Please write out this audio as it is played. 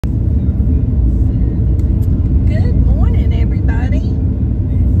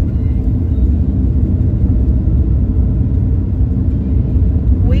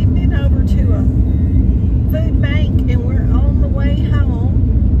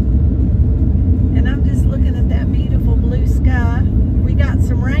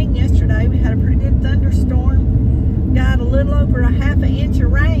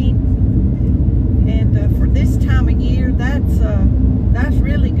time of year, that's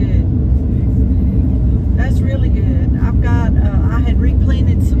really good. That's really good. I've got, I had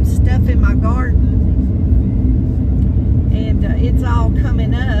replanted some stuff in my garden, and it's all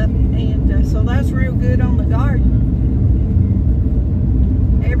coming up, and so that's real good on the garden.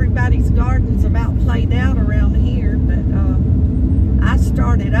 Everybody's garden's about played out around here, but I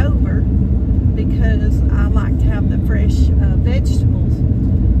started over because I like to have the fresh vegetables,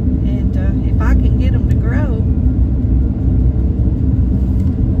 and if I can get them to grow,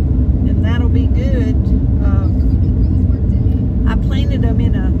 then that'll be good. I planted them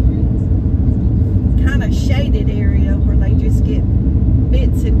in a kind of shaded area where they just get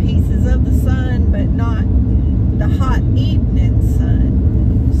bits and pieces of the sun, but not the hot evening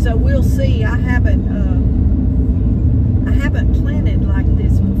sun. So we'll see. I haven't planted like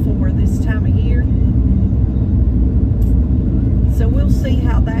this before this time of year. So we'll see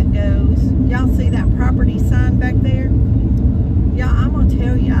how that goes. Y'all see that property sign back there? Yeah, I'm gonna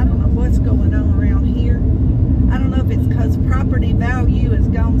tell you, I don't know what's going on around here. I don't know if it's because property value has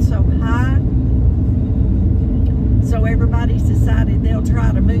gone so high, so everybody's decided they'll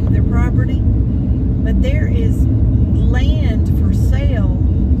try to move their property. But there is land for sale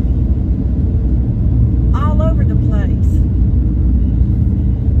all over the place.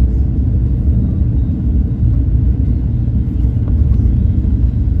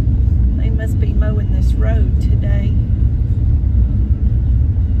 They must be mowing this road today.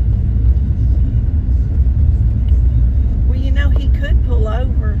 Well, you know, he could pull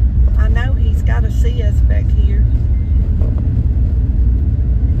over. I know he's got to see us back here.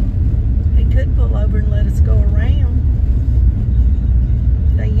 He could pull over and let us go around.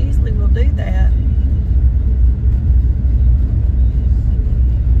 They usually will do that.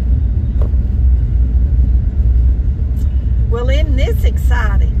 Well, isn't this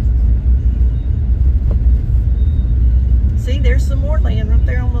exciting? See, there's some more land right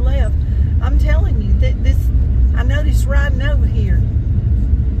there on the left. I'm telling you, that this, I noticed riding over here,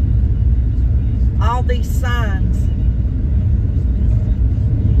 all these signs.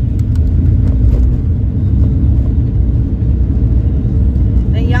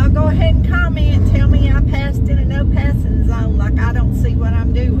 Now, y'all go ahead and comment. Tell me I passed in a no passing zone like I don't see what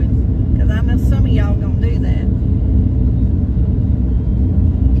I'm doing. Because I know some of y'all gonna do that.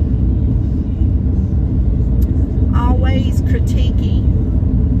 Always critiquing.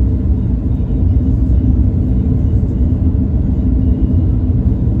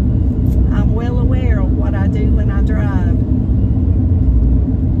 I'm well aware of what I do when I drive.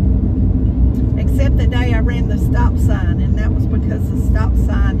 Except the day I ran the stop sign, and that was because the stop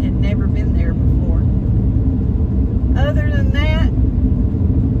sign had never been there before. Other than that,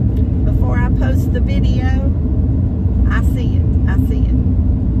 before I post the video, I see it. I see it.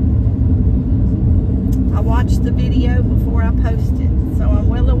 I watch the video before I post it, so I'm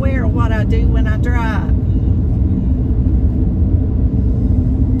well aware of what I do when I drive.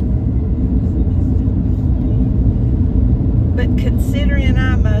 But considering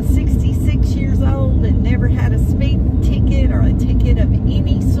I'm 66 years old and never had a speed ticket or a ticket of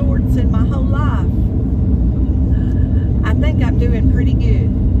any sorts in my whole life, I think I'm doing pretty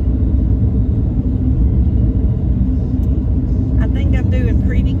good. I think I'm doing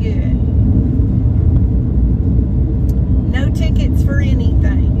pretty good. No tickets for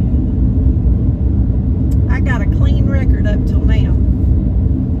anything. I got a clean record up till now.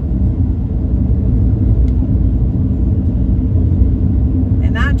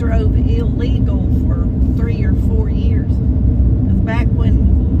 And I drove illegal for 3 or 4 years. Because back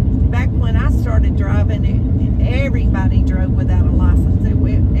when I started driving, everybody drove without a license.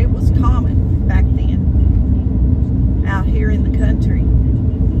 It was common back then out here in the country.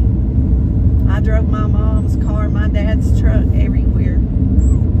 I drove my mom's car, my dad's truck everywhere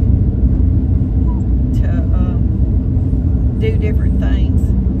to do different things.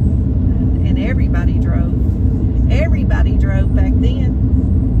 And everybody drove. Everybody drove back then.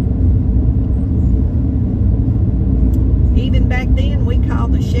 Even back then, we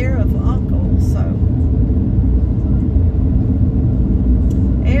called the sheriff uncle, so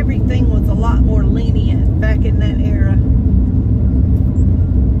everything was a lot more lenient back in that era.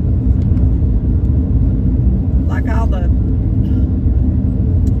 Like all the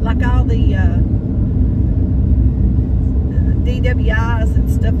DWIs and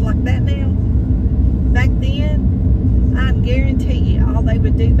stuff like that now. Back then, I guarantee you, all they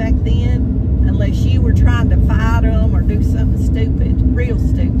would do back then, unless you were trying to fight them or do something stupid, real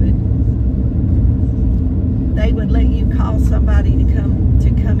stupid, they would let you call somebody to come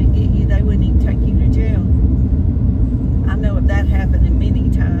and get you. They wouldn't even take you to jail. I know of that happening many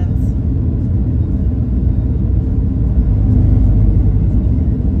times.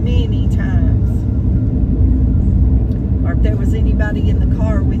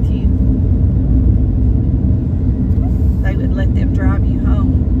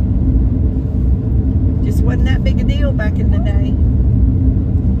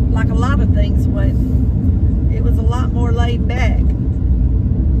 things it was a lot more laid back.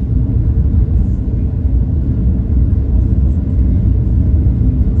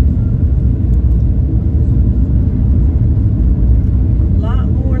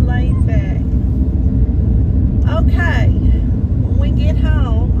 Okay, when we get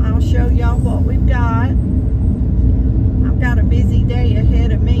home, I'll show y'all what we've got. I've got a busy day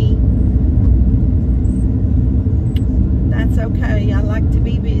ahead of me. That's okay, I like to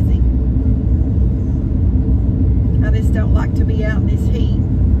be busy. I just don't like to be out in this heat.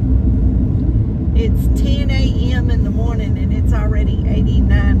 It's 10 a.m. in the morning and it's already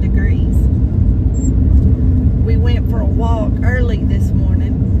 89 degrees. We went for a walk early this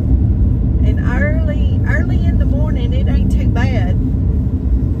morning. And early in the morning, it ain't too bad,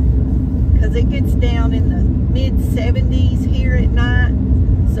 because it gets down in the mid-70s here at night.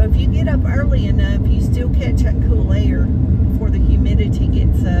 So if you get up early enough, you still catch that cool air before the humidity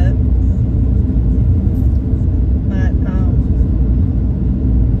gets up. But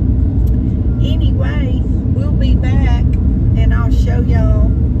anyway, we'll be back and I'll show y'all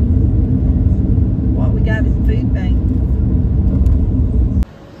what we got in the food bank.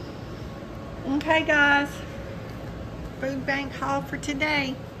 Okay guys, food bank haul for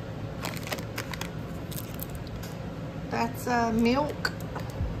today. That's milk,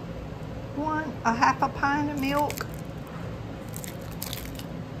 a half a pint of milk.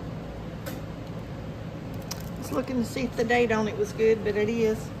 I was looking to see if the date on it was good, but it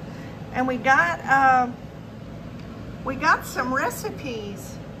is. And we got some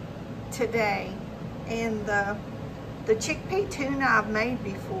recipes today, and the chickpea tuna I've made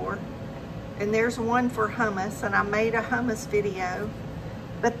before. And there's one for hummus, and I made a hummus video.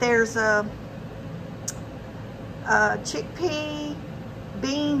 But there's a chickpea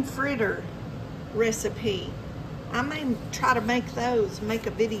bean fritter recipe. I may try to make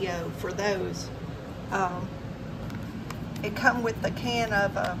a video for those. It come with a can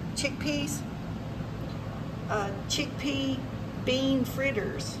of chickpeas, chickpea bean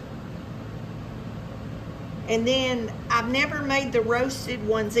fritters. And then I've never made the roasted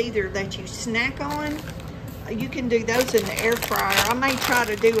ones either that you snack on. You can do those in the air fryer. I may try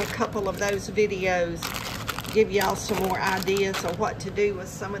to do a couple of those videos, give y'all some more ideas of what to do with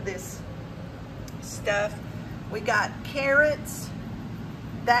some of this stuff. We got carrots.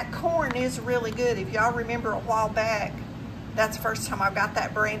 That corn is really good. If y'all remember a while back, that's the first time I got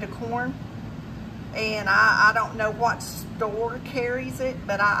that brand of corn. And I don't know what store carries it,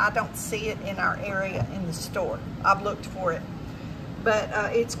 but I don't see it in our area in the store. I've looked for it, but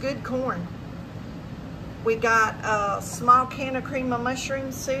it's good corn. We got a small can of cream of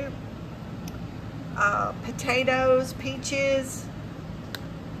mushroom soup, potatoes, peaches,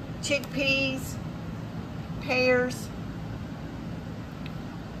 chickpeas, pears,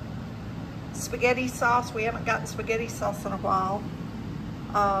 spaghetti sauce. We haven't gotten spaghetti sauce in a while.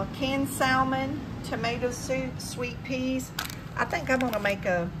 Canned salmon, tomato soup, sweet peas. I think I'm gonna make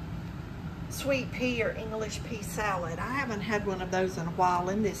a sweet pea or English pea salad. I haven't had one of those in a while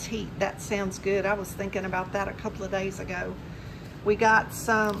in this heat. That sounds good. I was thinking about that a couple of days ago. We got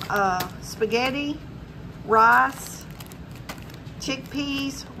some spaghetti, rice,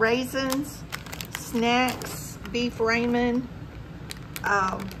 chickpeas, raisins, snacks, beef ramen,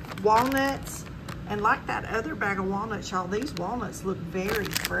 walnuts. And like that other bag of walnuts, y'all, these walnuts look very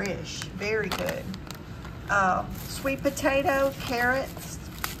fresh, very good. Sweet potato, carrots.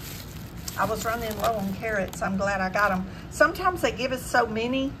 I was running low on carrots. I'm glad I got them. Sometimes they give us so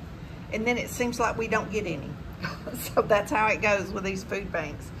many, and then it seems like we don't get any. So that's how it goes with these food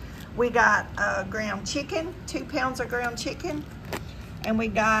banks. We got ground chicken, 2 pounds of ground chicken. And we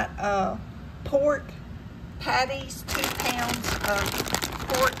got pork patties, 2 pounds of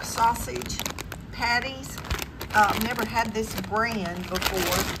pork sausage patties. I've never had this brand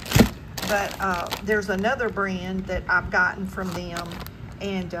before, but there's another brand that I've gotten from them,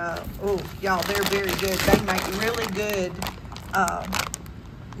 and oh y'all, they're very good. They make really good,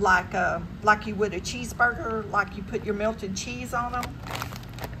 like you would a cheeseburger, like you put your melted cheese on them,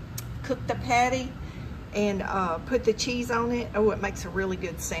 cook the patty and put the cheese on it. Oh, it makes a really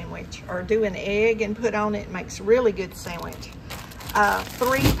good sandwich. Or do an egg and put on it, it makes a really good sandwich.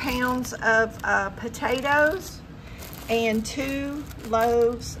 3 pounds of potatoes and 2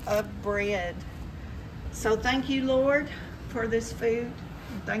 loaves of bread. So thank you, Lord, for this food.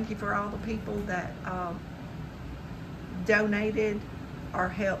 Thank you for all the people that donated or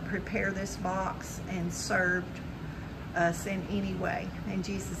helped prepare this box and served us in any way. In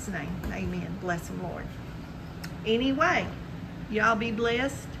Jesus' name, amen. Bless them, Lord. Anyway, y'all be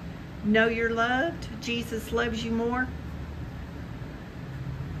blessed. Know you're loved. Jesus loves you more.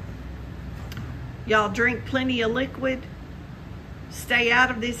 Y'all drink plenty of liquid. Stay out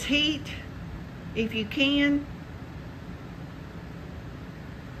of this heat if you can.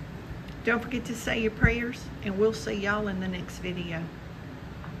 Don't forget to say your prayers, and we'll see y'all in the next video.